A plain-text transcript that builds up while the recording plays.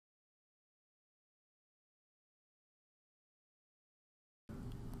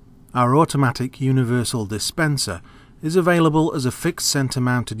Our automatic Universal Dispenser is available as a fixed centre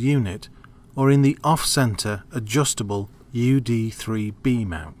mounted unit or in the off-centre adjustable UD-3b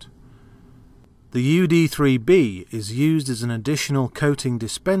mount. The UD-3b is used as an additional coating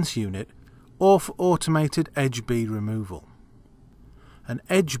dispense unit or for automated edge bead removal. An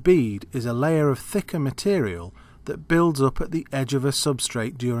edge bead is a layer of thicker material that builds up at the edge of a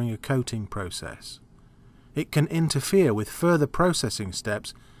substrate during a coating process. It can interfere with further processing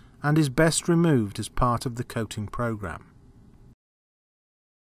steps and is best removed as part of the coating program.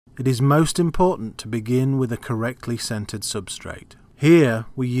 It is most important to begin with a correctly centered substrate. Here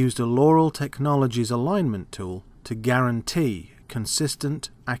we used a Laurell Technologies alignment tool to guarantee consistent,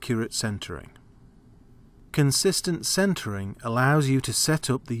 accurate centering. Consistent centering allows you to set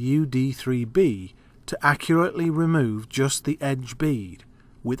up the UD-3b to accurately remove just the edge bead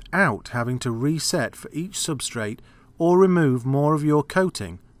without having to reset for each substrate or remove more of your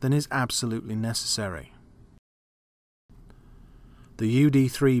coating than is absolutely necessary. The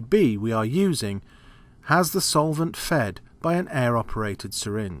UD-3b we are using has the solvent fed by an air-operated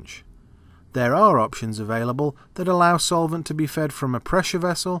syringe. There are options available that allow solvent to be fed from a pressure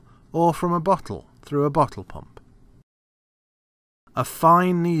vessel or from a bottle through a bottle pump. A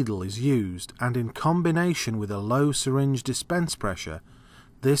fine needle is used, and in combination with a low syringe dispense pressure,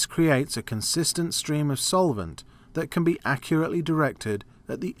 this creates a consistent stream of solvent that can be accurately directed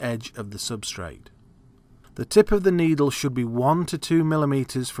at the edge of the substrate. The tip of the needle should be 1 to 2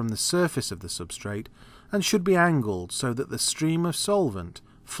 mm from the surface of the substrate and should be angled so that the stream of solvent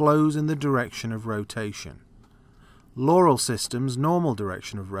flows in the direction of rotation. Laurell System's normal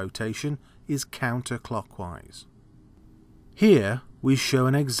direction of rotation is counterclockwise. Here we show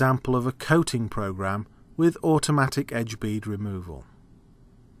an example of a coating program with automatic edge bead removal.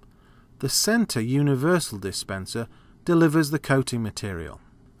 The center Universal Dispenser delivers the coating material,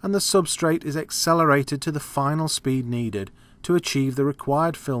 and the substrate is accelerated to the final speed needed to achieve the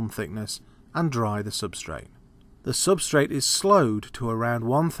required film thickness and dry the substrate. The substrate is slowed to around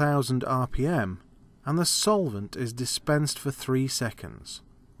 1000 RPM and the solvent is dispensed for 3 seconds,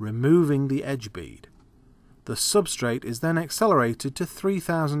 removing the edge bead. The substrate is then accelerated to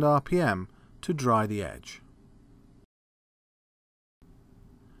 3000 RPM to dry the edge.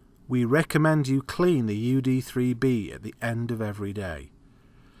 We recommend you clean the UD-3b at the end of every day.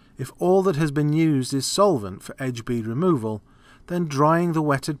 If all that has been used is solvent for edge bead removal, then drying the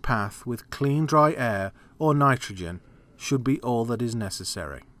wetted path with clean dry air or nitrogen should be all that is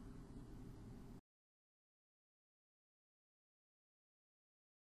necessary.